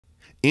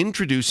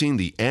Introducing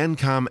the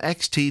ANKOM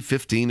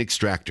XT15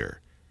 Extractor.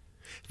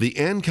 The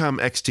ANKOM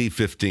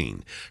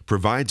XT15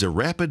 provides a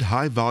rapid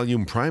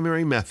high-volume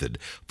primary method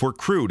for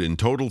crude and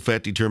total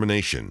fat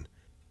determination.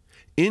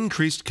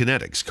 Increased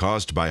kinetics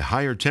caused by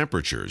higher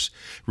temperatures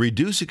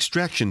reduce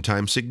extraction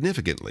time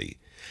significantly,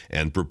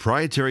 and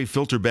proprietary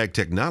filter bag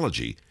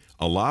technology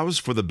allows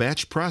for the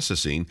batch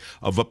processing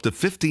of up to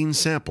 15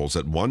 samples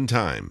at one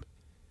time.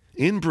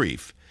 In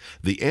brief,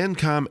 the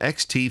ANKOM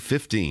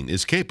XT15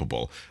 is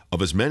capable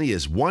of as many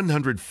as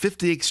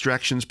 150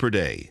 extractions per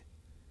day.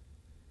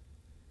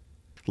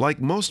 Like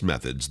most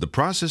methods, the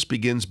process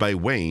begins by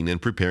weighing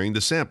and preparing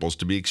the samples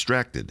to be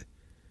extracted.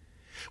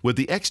 With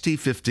the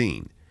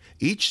XT15,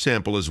 each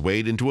sample is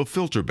weighed into a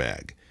filter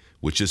bag,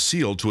 which is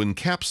sealed to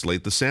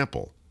encapsulate the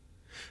sample.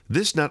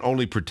 This not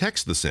only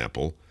protects the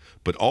sample,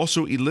 but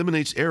also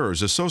eliminates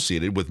errors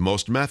associated with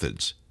most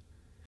methods.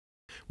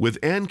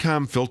 With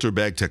ANKOM filter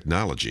bag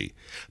technology,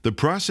 the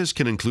process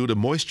can include a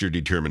moisture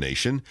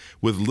determination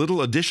with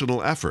little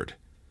additional effort,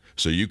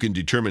 so you can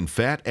determine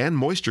fat and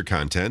moisture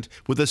content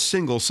with a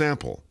single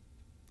sample.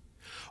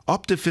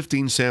 Up to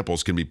 15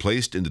 samples can be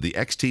placed into the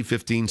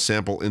XT15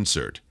 sample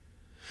insert.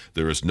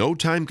 There is no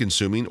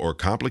time-consuming or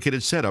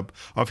complicated setup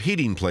of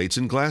heating plates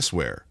and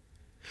glassware.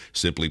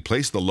 Simply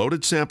place the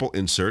loaded sample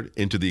insert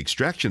into the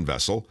extraction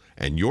vessel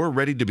and you're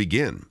ready to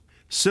begin.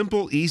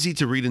 Simple,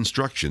 easy-to-read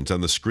instructions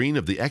on the screen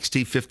of the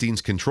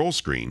XT15's control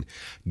screen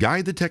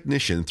guide the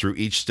technician through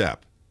each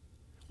step.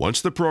 Once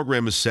the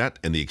program is set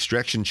and the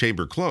extraction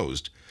chamber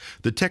closed,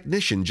 the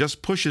technician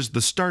just pushes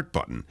the Start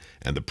button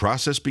and the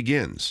process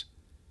begins.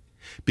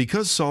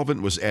 Because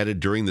solvent was added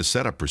during the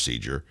setup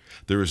procedure,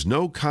 there is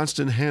no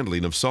constant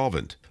handling of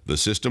solvent. The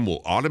system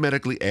will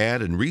automatically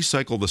add and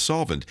recycle the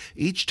solvent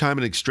each time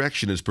an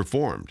extraction is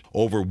performed.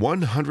 Over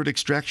 100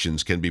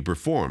 extractions can be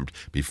performed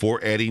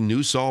before adding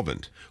new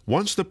solvent.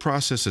 Once the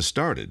process is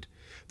started,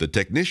 the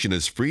technician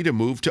is free to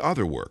move to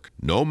other work.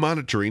 No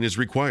monitoring is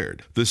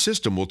required. The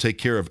system will take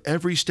care of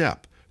every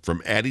step,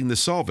 from adding the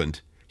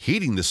solvent,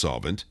 heating the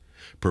solvent,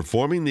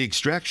 performing the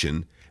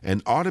extraction,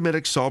 and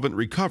automatic solvent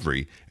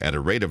recovery at a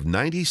rate of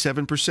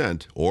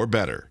 97% or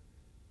better.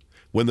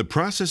 When the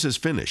process is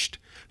finished,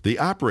 the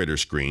operator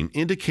screen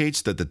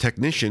indicates that the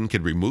technician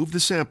can remove the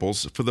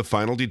samples for the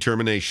final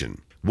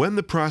determination. When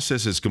the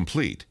process is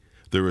complete,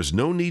 there is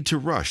no need to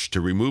rush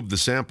to remove the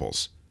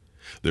samples.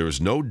 There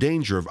is no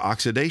danger of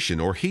oxidation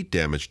or heat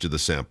damage to the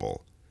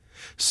sample.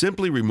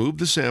 Simply remove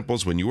the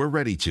samples when you are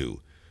ready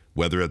to,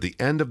 whether at the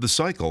end of the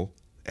cycle,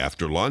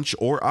 after lunch,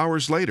 or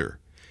hours later.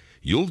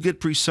 You'll get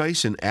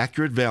precise and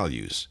accurate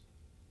values.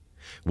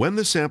 When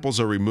the samples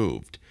are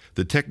removed,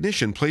 the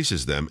technician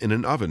places them in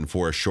an oven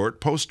for a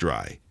short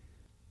post-dry.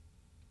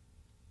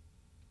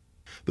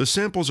 The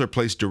samples are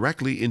placed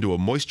directly into a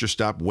moisture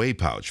stop weigh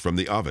pouch from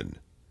the oven.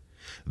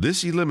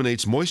 This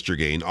eliminates moisture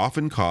gain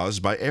often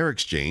caused by air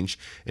exchange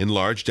in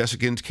large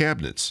desiccant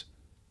cabinets.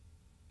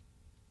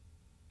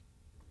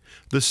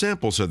 The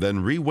samples are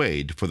then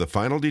re-weighed for the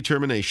final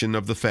determination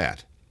of the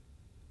fat.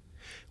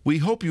 We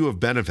hope you have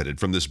benefited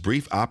from this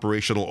brief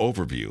operational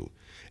overview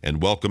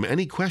and welcome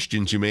any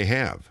questions you may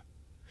have.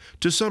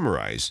 To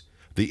summarize,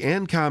 the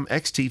ANKOM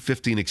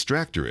XT15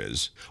 Extractor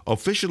is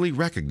officially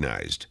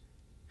recognized,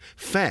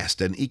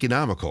 fast and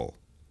economical,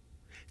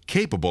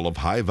 capable of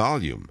high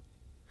volume,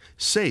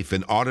 safe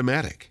and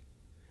automatic,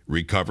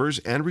 recovers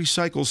and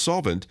recycles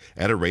solvent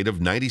at a rate of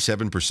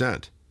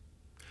 97%.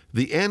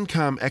 The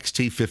ANKOM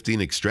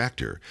XT15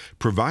 Extractor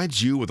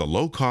provides you with a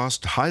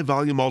low-cost,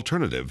 high-volume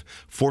alternative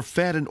for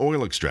fat and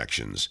oil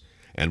extractions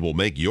and will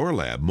make your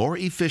lab more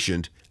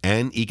efficient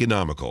and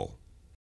economical.